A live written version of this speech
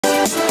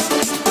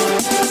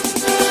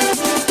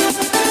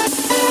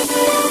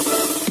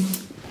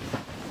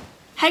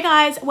Hey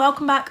guys,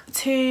 welcome back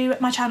to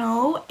my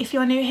channel. If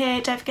you're new here,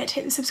 don't forget to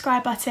hit the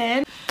subscribe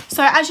button.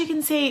 So as you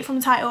can see from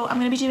the title, I'm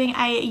going to be doing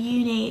a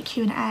uni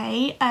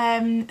Q&A.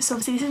 So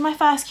obviously this is my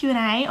first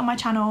Q&A on my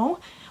channel.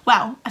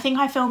 Well, I think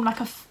I filmed like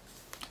a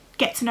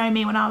get to know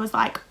me when I was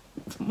like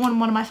one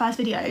of my first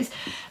videos.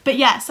 But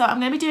yeah, so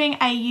I'm going to be doing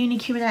a uni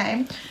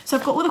Q&A. So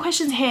I've got all the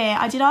questions here.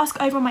 I did ask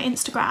over on my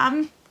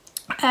Instagram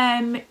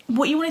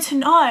what you wanted to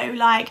know.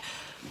 Like,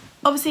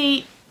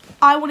 obviously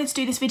I wanted to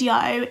do this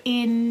video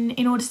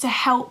in order to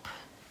help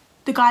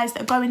the guys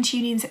that are going to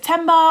uni in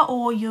September,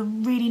 or you're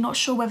really not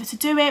sure whether to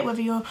do it,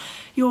 whether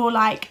you're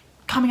like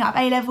coming out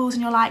of A-levels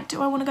and you're like,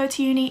 do I want to go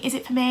to uni? Is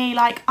it for me?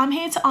 Like, I'm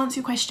here to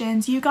answer your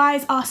questions. You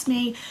guys asked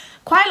me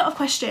quite a lot of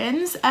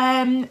questions,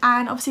 and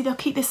obviously they'll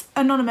keep this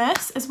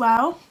anonymous as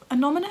well.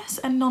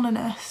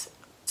 Anonymous.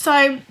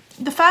 So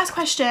the first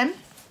question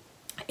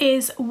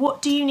is,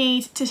 what do you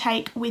need to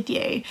take with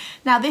you?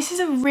 Now this is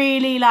a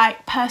really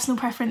like personal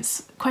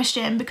preference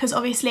question, because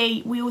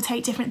obviously we all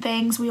take different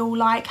things, we all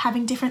like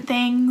having different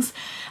things.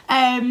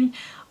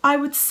 I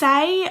would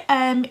say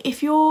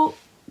if you're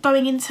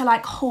going into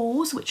like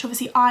halls, which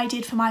obviously I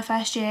did for my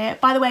first year.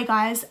 By the way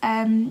guys,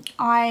 I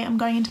am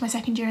going into my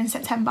second year in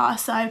September,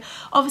 so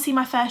obviously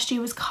my first year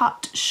was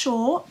cut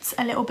short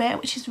a little bit,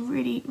 which is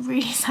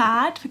really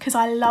sad because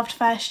I loved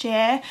first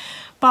year,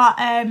 but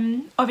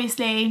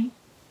obviously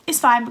it's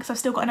fine because I've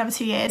still got another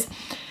 2 years.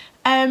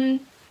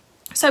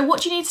 So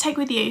what do you need to take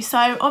with you?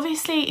 So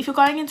obviously if you're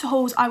going into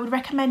halls, I would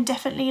recommend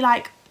definitely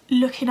like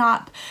looking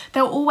up.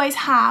 They'll always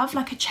have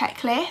like a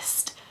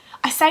checklist.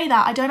 I say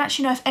that, I don't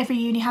actually know if every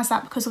uni has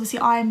that, because obviously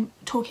I'm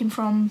talking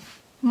from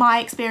my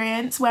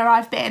experience where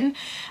I've been.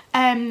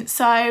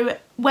 So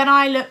when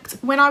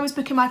I was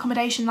booking my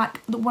accommodation,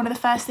 like one of the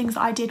first things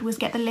that I did was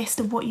get the list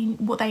of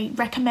what they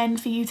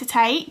recommend for you to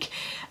take,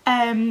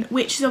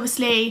 which is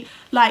obviously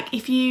like,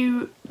 if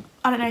you,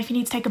 I don't know if you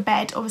need to take a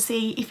bed.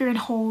 Obviously if you're in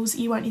halls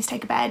you won't need to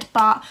take a bed,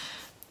 but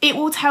it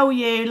will tell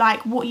you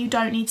like what you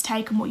don't need to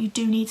take and what you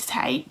do need to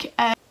take.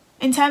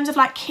 In terms of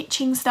like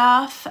kitchen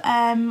stuff,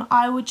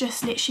 I would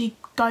just literally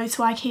go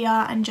to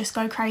IKEA and just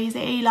go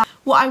crazy. Like,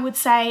 what I would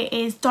say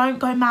is, don't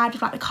go mad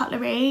with like the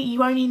cutlery.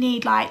 You only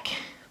need like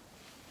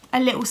a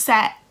little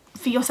set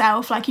for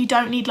yourself. Like, you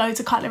don't need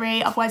loads of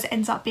cutlery, otherwise it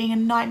ends up being a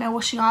nightmare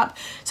washing up.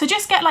 So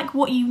just get like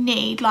what you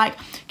need. Like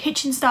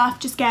kitchen stuff,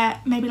 just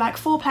get maybe like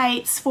 4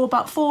 plates,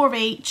 about 4 of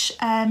each.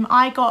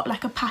 I got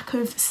like a pack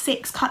of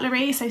 6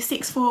 cutlery, so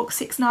 6 forks,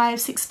 6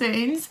 knives, 6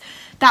 spoons.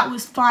 That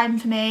was fine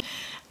for me.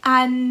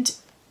 And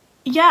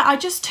yeah, I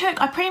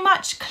pretty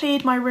much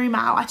cleared my room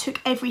out. I took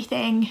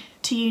everything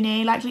to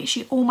uni, like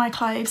literally all my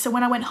clothes. So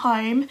when I went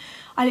home,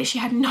 I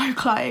literally had no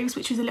clothes,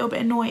 which was a little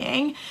bit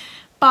annoying.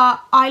 But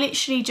I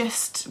literally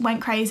just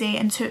went crazy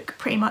and took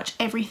pretty much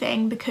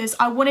everything, because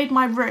I wanted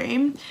my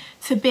room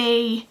to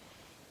be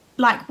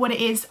like what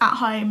it is at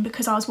home,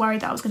 because I was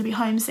worried that I was going to be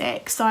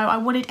homesick. So I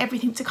wanted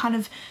everything to kind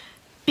of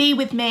be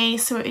with me,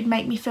 so it would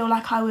make me feel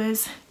like I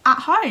was at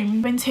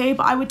home. But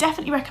I would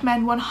definitely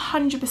recommend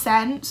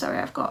 100%, sorry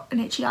I've got an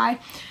itchy eye,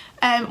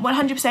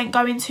 100%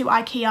 go into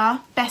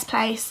IKEA. Best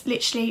place,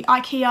 literally.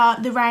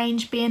 IKEA, The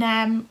Range,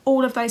 B&M,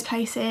 all of those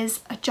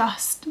places are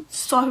just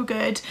so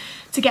good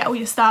to get all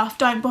your stuff.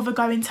 Don't bother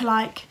going to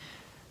like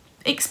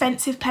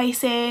expensive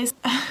places.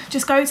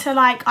 Just go to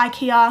like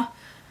IKEA.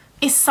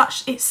 It's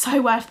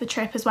so worth the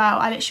trip as well.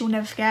 I literally will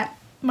never forget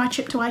my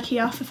trip to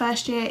IKEA for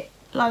first year.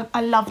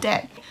 I loved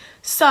it.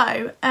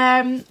 So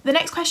the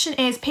next question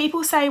is,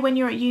 people say when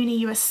you're at uni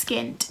you are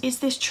skint. Is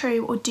this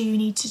true, or do you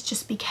need to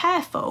just be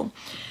careful?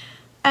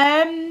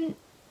 I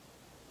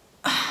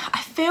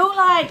feel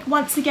like,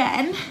 once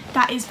again,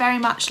 that is very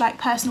much like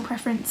personal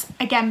preference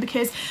again,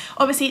 because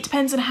obviously it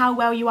depends on how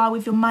well you are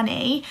with your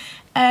money.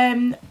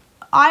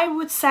 I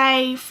would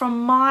say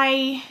from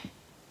my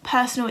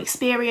personal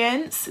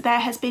experience, there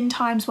has been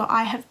times where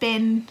I have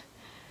been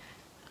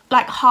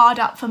like hard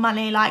up for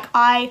money. Like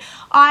I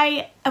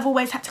have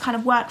always had to kind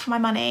of work for my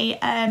money.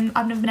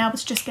 I've never been able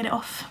to just get it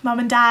off mum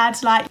and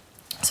dad. Like,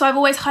 so I've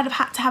always kind of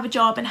had to have a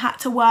job and had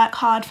to work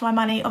hard for my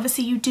money.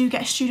 Obviously you do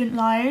get a student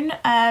loan,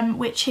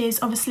 which is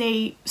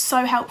obviously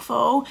so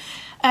helpful.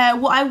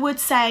 What I would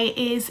say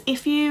is,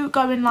 if you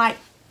go and like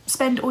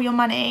spend all your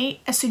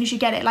money as soon as you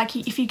get it, like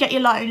if you get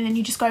your loan and then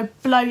you just go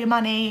blow your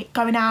money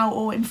going out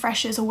or in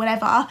freshers or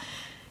whatever,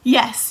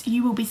 yes,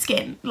 you will be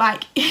skint.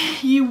 Like,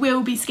 you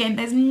will be skint.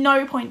 There's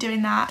no point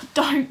doing that.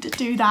 Don't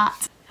do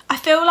that. I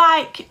feel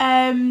like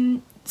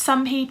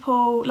some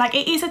people, like,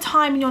 it is a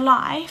time in your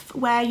life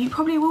where you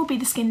probably will be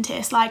the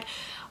skintest. Like,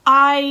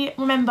 I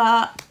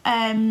remember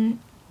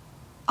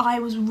I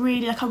was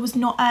really, like, I was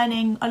not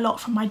earning a lot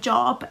from my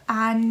job,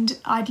 and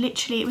I'd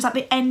literally, it was at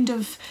the end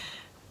of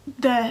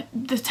the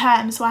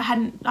term, so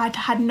I'd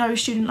had no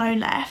student loan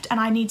left, and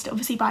I needed to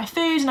obviously buy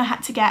food, and I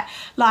had to get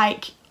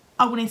like,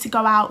 I wanted to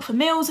go out for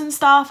meals and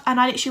stuff, and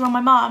I literally rang my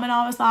mum and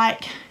I was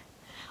like,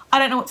 I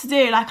don't know what to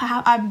do. Like,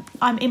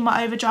 I'm in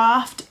my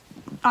overdraft.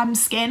 I'm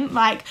skint,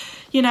 like,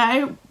 you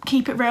know,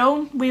 keep it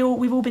real,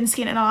 we've all been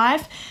skint in our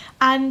life.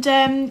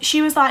 And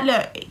she was like,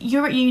 look,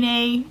 you're at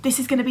uni, this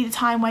is going to be the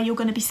time where you're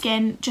going to be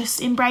skint, just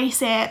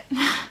embrace it.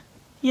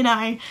 You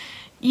know,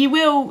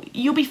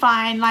 you'll be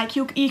fine. Like,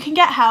 you can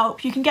get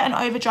help, you can get an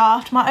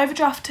overdraft. My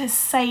overdraft has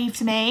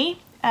saved me.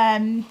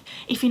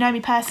 If you know me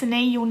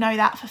personally, you'll know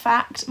that for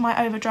fact.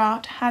 My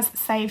overdraft has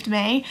saved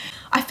me.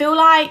 I feel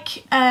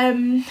like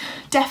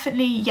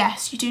definitely,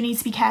 yes, you do need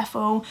to be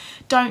careful.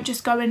 Don't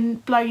just go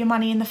and blow your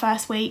money in the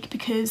first week,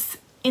 because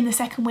in the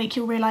second week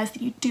you'll realise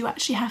that you do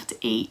actually have to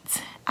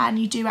eat and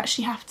you do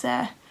actually have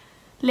to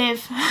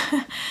live.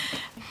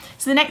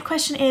 So the next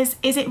question is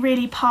it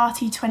really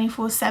party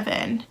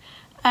 24/7?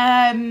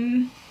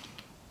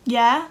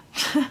 Yeah,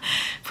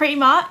 pretty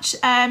much.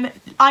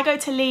 I go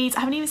to Leeds. I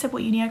haven't even said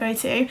what uni I go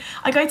to.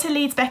 I go to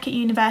Leeds Beckett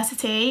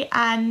University,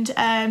 and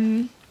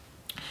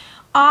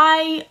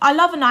I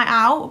love a night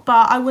out,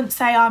 but I wouldn't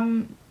say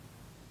I'm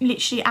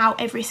literally out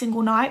every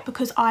single night,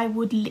 because I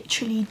would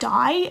literally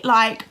die.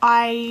 Like,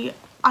 I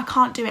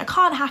can't do it. I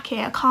can't hack it.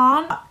 I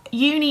can't.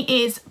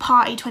 Uni is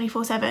party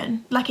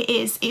 24/7, like it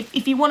is.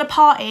 If you want to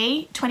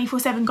party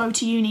 24/7, go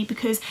to uni,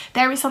 because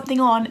there is something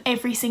on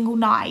every single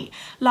night.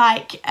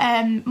 Like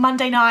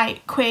Monday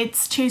night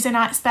quids, Tuesday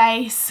night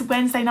space,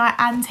 Wednesday night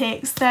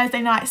antics,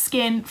 Thursday night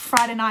skin,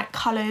 Friday night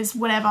colours,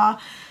 whatever.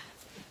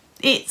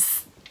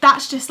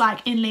 That's just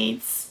like in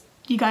Leeds.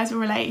 You guys will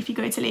relate if you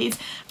go to Leeds.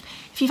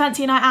 If you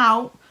fancy a night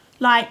out,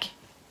 like,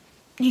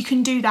 you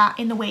can do that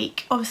in the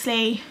week.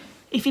 Obviously,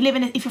 if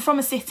you're from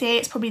a city,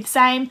 it's probably the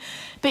same.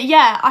 But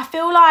yeah, I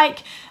feel like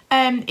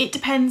it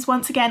depends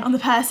once again on the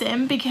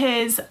person,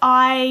 because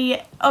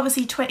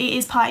obviously it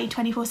is party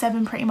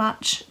 24/7 pretty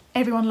much.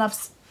 Everyone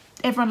loves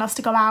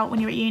to go out when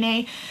you're at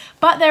uni,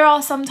 but there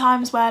are some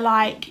times where,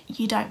 like,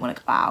 you don't want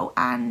to go out.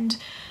 And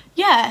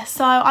yeah,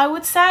 so I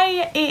would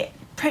say it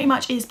pretty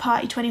much is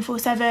party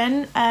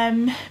 24/7.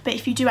 But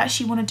if you do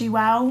actually want to do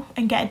well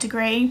and get a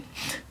degree,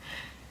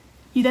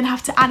 you then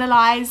have to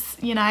analyse,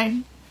 you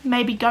know,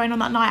 maybe going on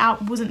that night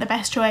out wasn't the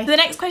best choice. The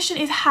next question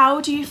is,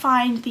 how do you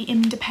find the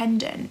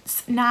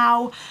independence?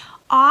 Now,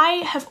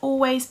 I have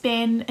always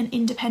been an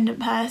independent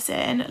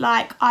person.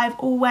 Like, I've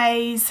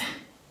always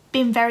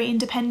been very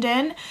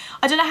independent.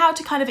 I don't know how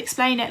to kind of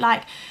explain it.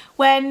 Like,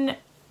 when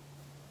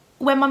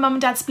my mum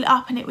and dad split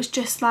up, and it was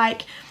just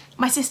like,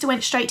 my sister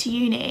went straight to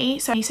uni,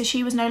 so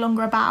she was no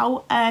longer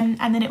about, and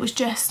then it was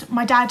just,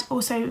 my dad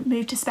also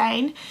moved to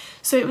Spain,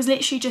 so it was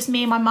literally just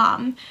me and my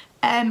mum.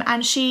 And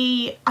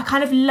I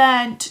kind of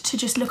learnt to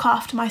just look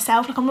after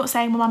myself. Like, I'm not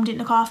saying my mum didn't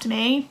look after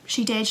me,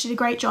 she did a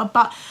great job,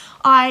 but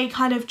I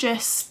kind of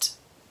just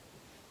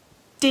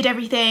did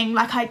everything.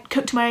 Like, I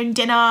cooked my own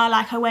dinner,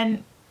 like, I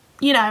went,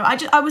 you know,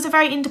 I was a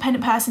very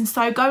independent person.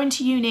 So going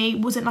to uni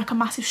wasn't like a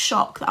massive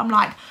shock that I'm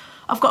like,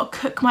 I've got to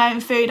cook my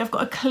own food, I've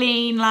got to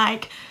clean.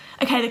 Like,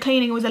 okay, the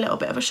cleaning was a little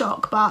bit of a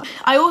shock. But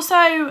I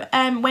also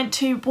went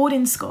to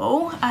boarding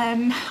school.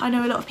 I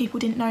know a lot of people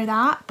didn't know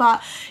that,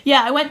 but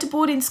yeah, I went to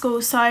boarding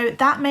school, so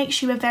that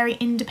makes you a very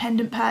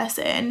independent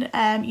person.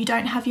 You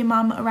don't have your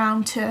mum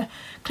around to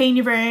clean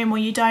your room, or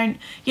you don't,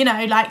 you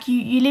know, like,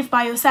 you live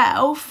by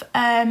yourself.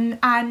 And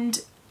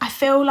I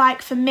feel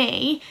like for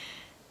me,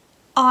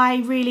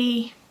 I'm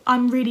really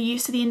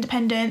used to the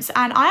independence,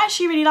 and I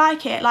actually really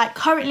like it. Like,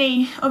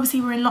 currently, obviously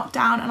we're in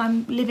lockdown and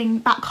I'm living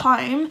back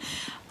home.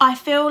 I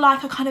feel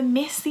like I kind of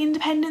miss the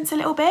independence a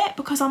little bit,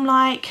 because I'm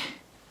like,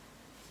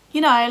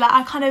 you know, like,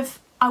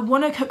 I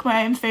want to cook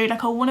my own food.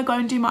 Like, I want to go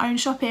and do my own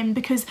shopping,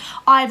 because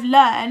I've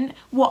learned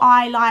what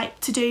I like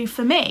to do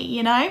for me,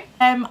 you know.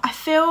 I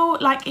feel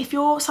like if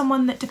you're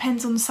someone that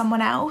depends on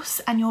someone else,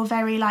 and you're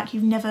very, like,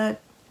 you've never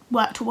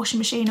worked a washing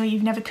machine, or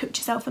you've never cooked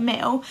yourself a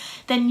meal,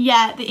 then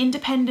yeah, the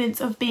independence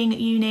of being at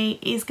uni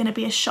is going to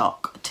be a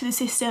shock to the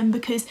system,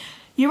 because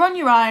you're on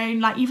your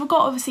own. Like, you've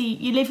got, obviously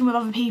you're living with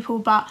other people,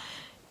 but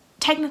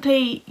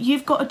technically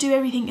you've got to do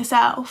everything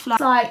yourself.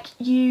 Like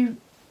you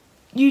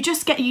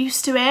just get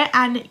used to it,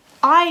 and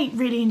I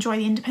really enjoy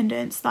the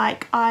independence.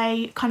 Like,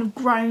 I kind of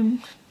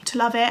grown to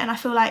love it, and I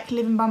feel like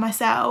living by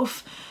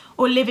myself,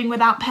 or living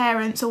without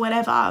parents or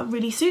whatever,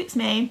 really suits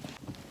me.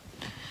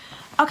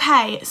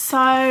 Okay,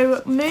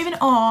 so moving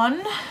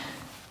on.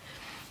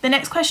 The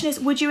next question is,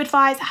 would you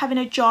advise having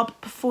a job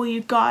before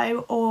you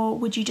go, or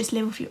would you just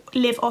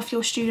live off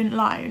your student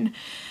loan?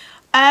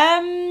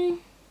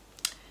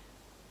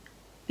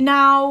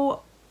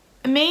 Now,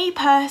 me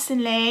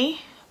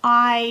personally,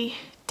 I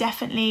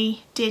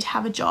definitely did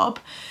have a job,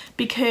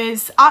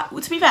 because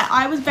to be fair,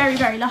 I was very,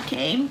 very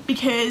lucky,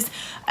 because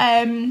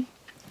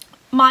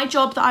my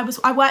job that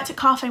I worked at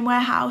Carphone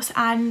Warehouse,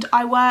 and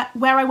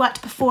where I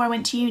worked before I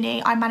went to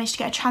uni, I managed to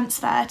get a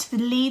transfer to the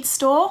Leeds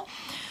store.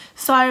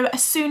 So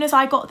as soon as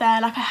I got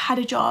there, like, I had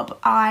a job,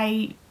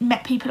 I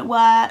met people at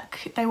work,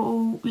 they were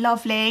all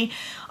lovely.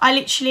 I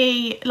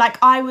literally, like,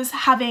 I was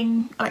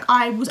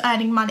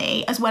earning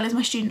money as well as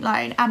my student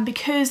loan, and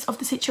because of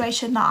the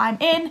situation that I'm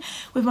in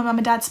with my mum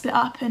and dad split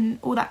up and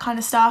all that kind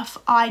of stuff,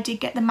 I did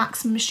get the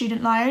maximum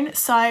student loan.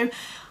 So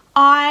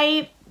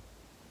I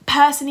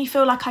personally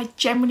feel like I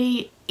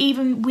generally,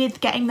 even with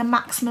getting the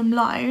maximum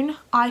loan,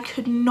 I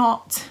could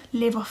not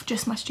live off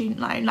just my student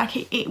loan. Like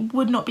it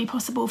would not be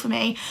possible for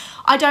me.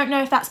 I don't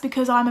know if that's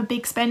because I'm a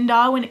big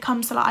spender when it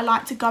comes to, like, I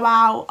like to go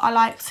out, I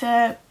like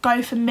to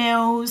go for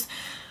meals,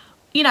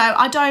 you know,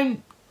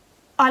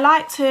 I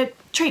like to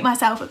treat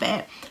myself a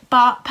bit,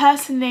 but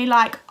personally,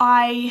 like,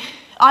 I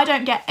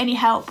don't get any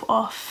help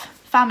off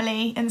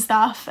family and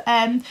stuff,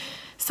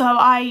 so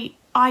I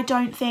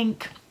don't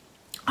think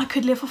I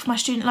could live off my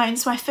student loan.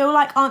 So I feel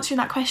like answering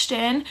that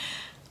question,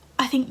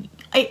 I think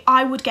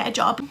I would get a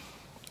job.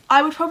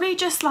 I would probably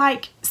just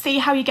like see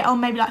how you get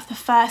on, maybe like the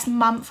first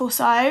month or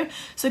so.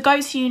 So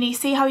go to uni,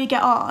 see how you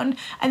get on,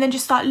 and then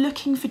just start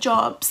looking for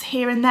jobs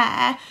here and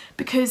there,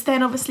 because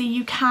then obviously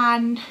you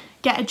can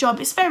get a job.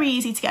 It's very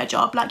easy to get a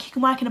job. Like, you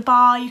can work in a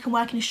bar, you can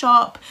work in a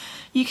shop,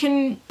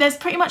 there's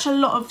pretty much a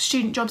lot of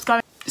student jobs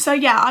going. So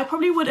yeah, I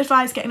probably would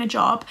advise getting a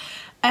job,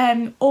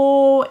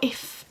 or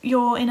if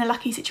you're in a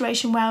lucky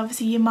situation where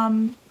obviously your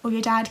mum or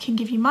your dad can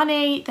give you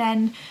money,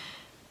 then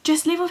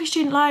just live off your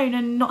student loan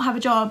and not have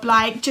a job.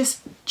 Like, just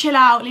chill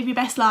out, live your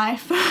best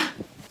life.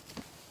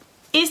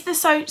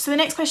 So the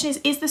next question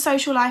is the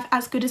social life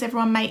as good as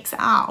everyone makes it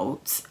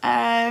out?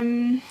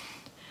 I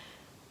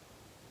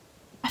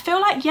feel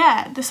like,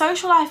 yeah, the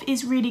social life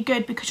is really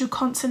good because you're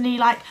constantly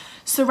like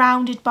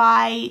surrounded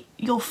by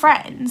your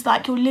friends,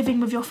 like you're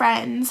living with your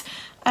friends,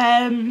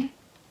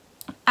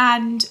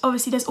 and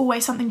obviously there's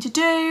always something to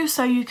do,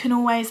 so you can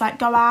always like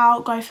go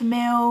out, go for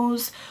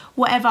meals,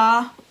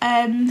 whatever.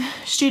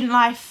 Student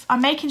life,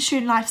 I'm making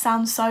student life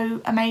sound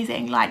so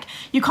amazing, like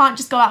you can't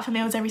just go out for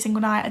meals every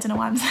single night. I don't know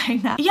why I'm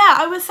saying that. Yeah,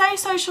 I would say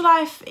social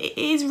life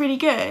is really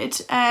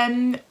good.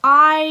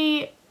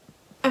 I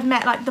have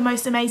met like the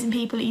most amazing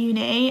people at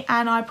uni,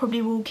 and I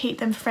probably will keep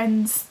them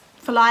friends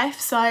for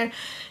life. So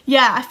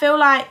yeah, I feel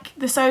like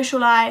the social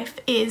life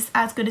is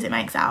as good as it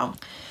makes out.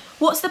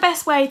 What's the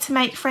best way to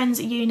make friends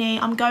at uni?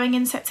 I'm going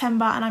in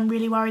September and I'm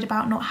really worried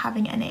about not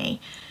having any.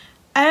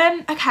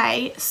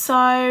 Okay,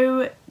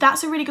 so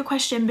that's a really good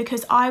question,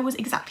 because I was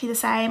exactly the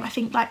same. I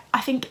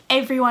think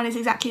everyone is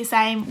exactly the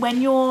same.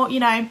 When you're,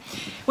 you know,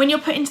 when you're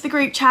put into the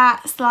group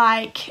chats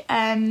like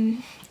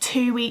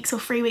 2 weeks or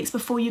 3 weeks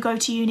before you go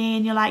to uni,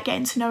 and you're like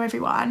getting to know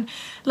everyone,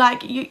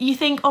 like you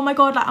think, oh my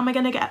god, like am I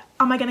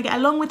gonna get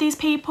along with these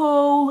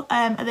people?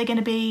 Are they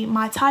gonna be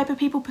my type of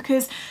people?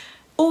 Because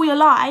all your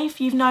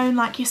life you've known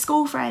like your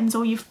school friends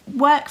or your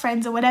work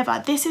friends or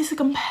whatever. This is a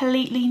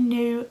completely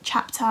new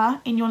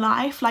chapter in your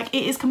life. Like,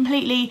 it is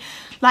completely,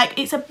 like,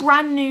 it's a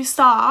brand new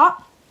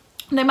start.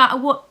 No matter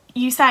what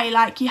you say,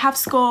 like, you have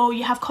school,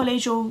 you have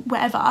college or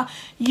whatever,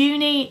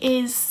 uni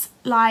is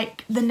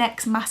like the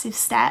next massive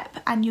step,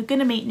 and you're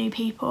gonna meet new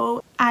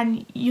people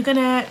and you're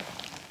gonna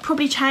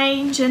probably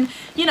change, and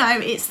you know,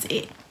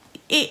 it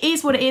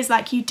is what it is.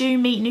 Like, you do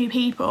meet new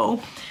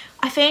people.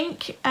 I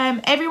think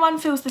everyone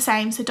feels the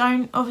same, so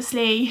don't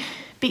obviously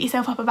beat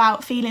yourself up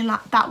about feeling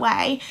like that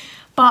way,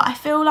 but I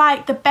feel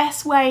like the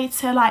best way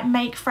to like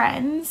make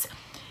friends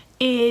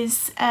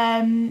is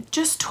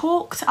just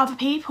talk to other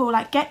people,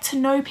 like get to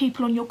know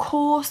people on your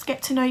course,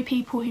 get to know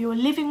people who you're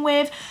living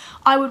with.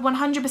 I would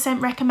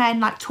 100% recommend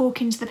like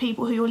talking to the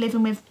people who you're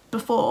living with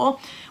before.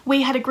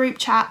 We had a group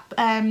chat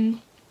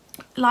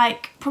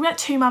like probably like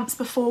 2 months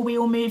before we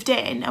all moved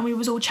in, and we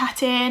was all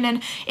chatting,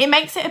 and it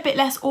makes it a bit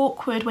less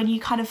awkward when you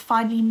kind of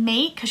finally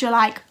meet, because you're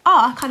like,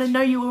 oh, I kind of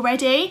know you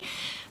already.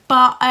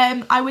 But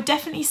I would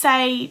definitely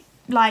say,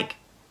 like,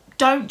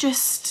 don't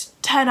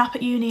just turn up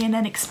at uni and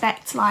then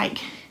expect like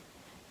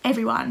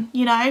everyone,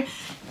 you know.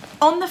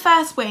 On the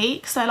first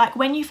week, so like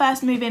when you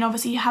first move in,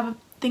 obviously you have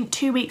I think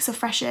 2 weeks of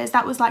freshers.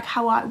 That was like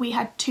how we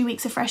had 2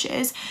 weeks of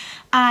freshers,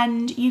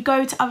 and you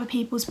go to other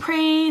people's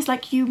pre's,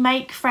 like you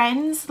make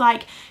friends.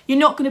 Like, you're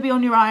not going to be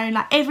on your own,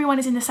 like everyone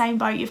is in the same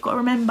boat. You've got to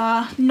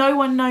remember, no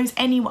one knows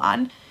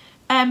anyone.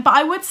 But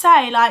I would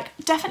say, like,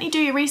 definitely do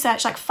your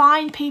research, like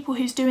find people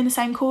who's doing the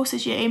same course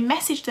as you,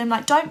 message them.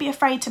 Like, don't be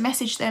afraid to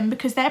message them,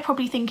 because they're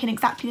probably thinking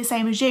exactly the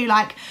same as you.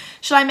 Like,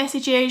 should I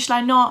message you, should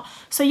I not?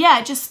 So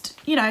yeah, just,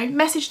 you know,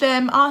 message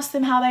them, ask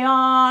them how they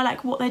are,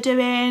 like what they're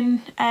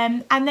doing,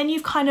 and then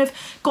you've kind of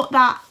got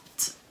that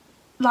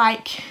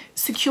like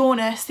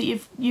secureness that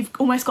you've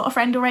almost got a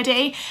friend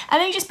already, and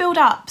then you just build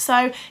up.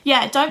 So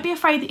yeah, don't be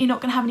afraid that you're not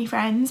going to have any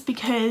friends,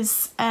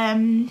 because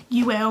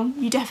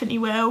you definitely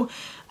will.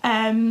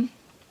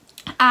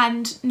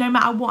 And no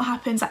matter what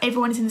happens, like,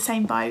 everyone is in the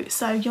same boat,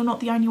 so you're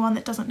not the only one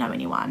that doesn't know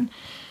anyone.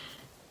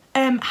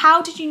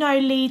 How did you know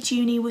Leeds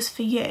Uni was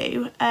for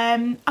you?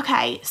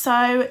 Okay,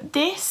 so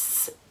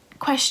this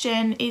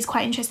question is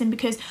quite interesting,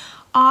 because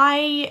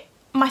my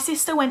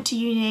sister went to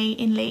uni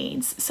in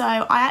Leeds, so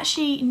I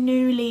actually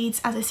knew Leeds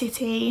as a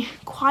city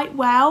quite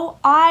well.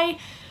 I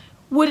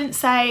wouldn't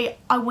say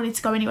I wanted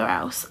to go anywhere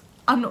else.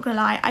 I'm not gonna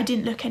lie, I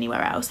didn't look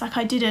anywhere else. Like,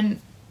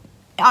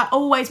 I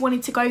always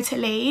wanted to go to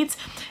Leeds.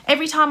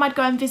 Every time I'd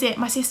go and visit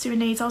my sister in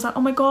Leeds, I was like,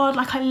 oh my god,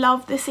 like I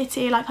love the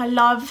city, like I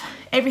love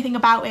everything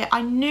about it.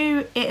 I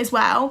knew it as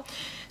well.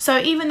 So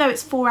even though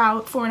it's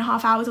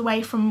 4.5 hours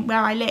away from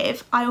where I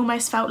live, I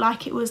almost felt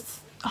like it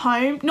was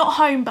home. Not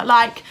home, but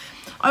like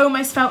I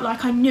almost felt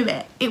like I knew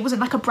it. It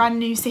wasn't like a brand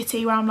new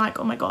city where I'm like,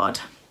 oh my god,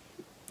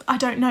 I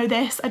don't know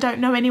this, I don't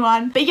know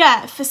anyone. But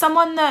yeah, for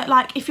someone that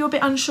like, if you're a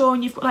bit unsure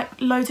and you've got like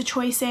loads of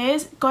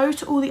choices, go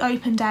to all the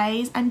open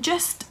days and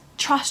just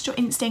trust your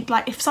instinct.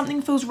 Like if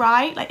something feels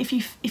right, like if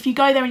you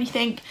go there and you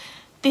think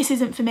this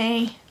isn't for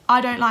me, I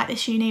don't like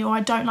this uni, or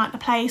I don't like the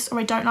place, or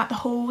I don't like the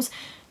halls,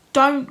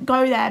 don't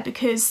go there,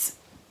 because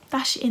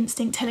that's your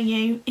instinct telling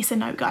you it's a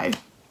no-go.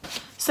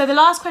 So the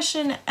last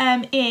question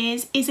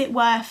is it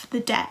worth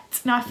the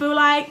debt? Now I feel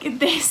like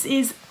this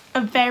is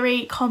a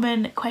very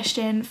common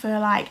question for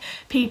like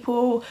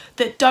people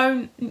that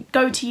don't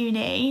go to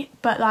uni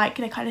but like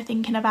they're kind of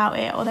thinking about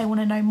it, or they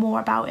want to know more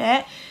about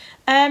it.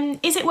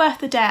 Is it worth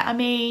the debt? I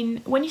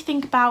mean, when you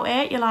think about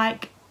it, you're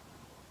like,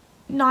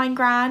 9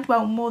 grand,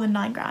 well more than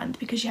 9 grand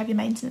because you have your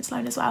maintenance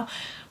loan as well,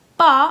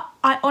 but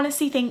I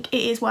honestly think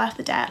it is worth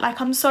the debt.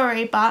 Like, I'm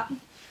sorry, but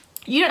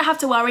you don't have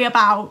to worry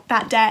about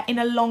that debt in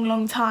a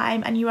long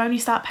time, and you only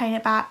start paying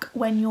it back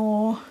when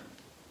you're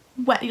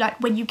when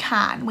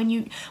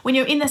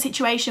you're in the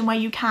situation where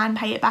you can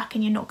pay it back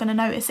and you're not going to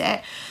notice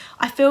it.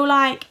 I feel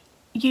like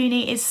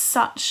uni is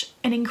such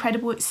an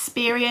incredible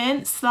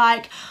experience.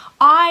 Like,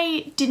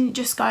 I didn't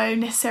just go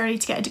necessarily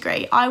to get a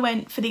degree. I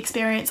went for the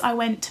experience. I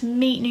went to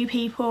meet new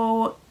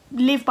people,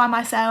 live by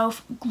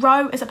myself,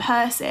 grow as a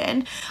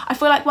person. I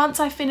feel like once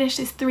I finish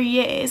this 3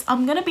 years,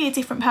 I'm gonna be a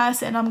different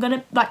person. I'm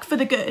gonna, like, for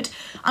the good,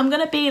 I'm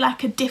gonna be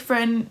like a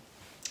different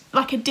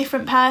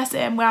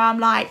person, where I'm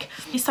like,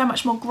 you're so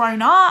much more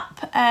grown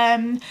up,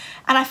 and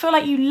I feel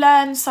like you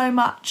learn so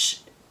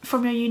much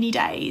from your uni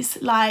days.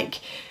 Like,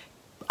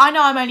 I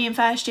know I'm only in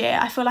first year.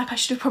 I feel like I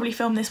should have probably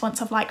filmed this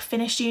once I've like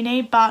finished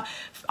uni, but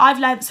I've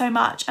learned so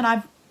much, and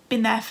I've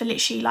been there for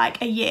literally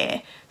like a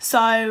year.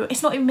 So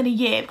it's not even been a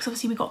year because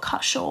obviously we got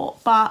cut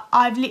short, but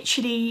I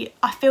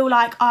feel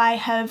like I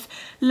have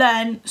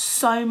learned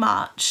so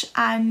much,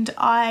 and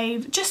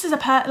I've just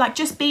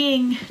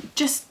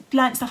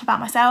learned stuff about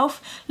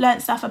myself,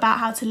 learned stuff about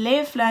how to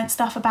live, learned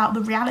stuff about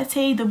the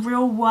reality, the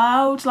real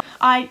world.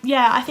 Like,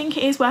 I think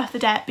it is worth the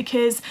debt,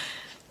 because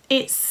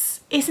it's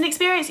an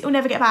experience you'll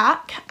never get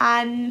back,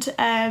 and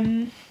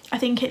I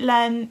think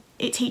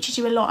it teaches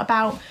you a lot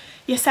about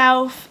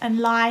yourself and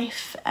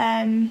life,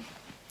 and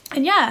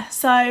yeah,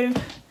 so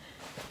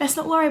let's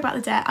not worry about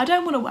the debt. I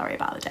don't want to worry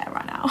about the debt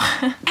right now.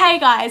 Hey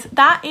guys,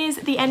 that is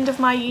the end of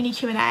my uni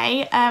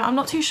Q&A. I'm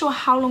not too sure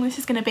how long this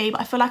is going to be,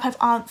 but I feel like I've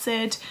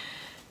answered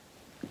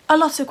a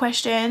lot of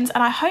questions,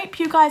 and I hope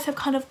you guys have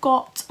kind of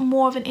got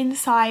more of an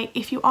insight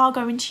if you are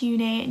going to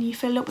uni and you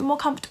feel a little bit more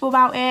comfortable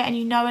about it and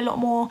you know a lot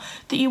more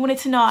that you wanted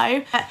to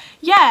know. But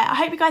yeah, I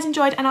hope you guys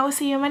enjoyed, and I will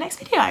see you in my next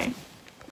video.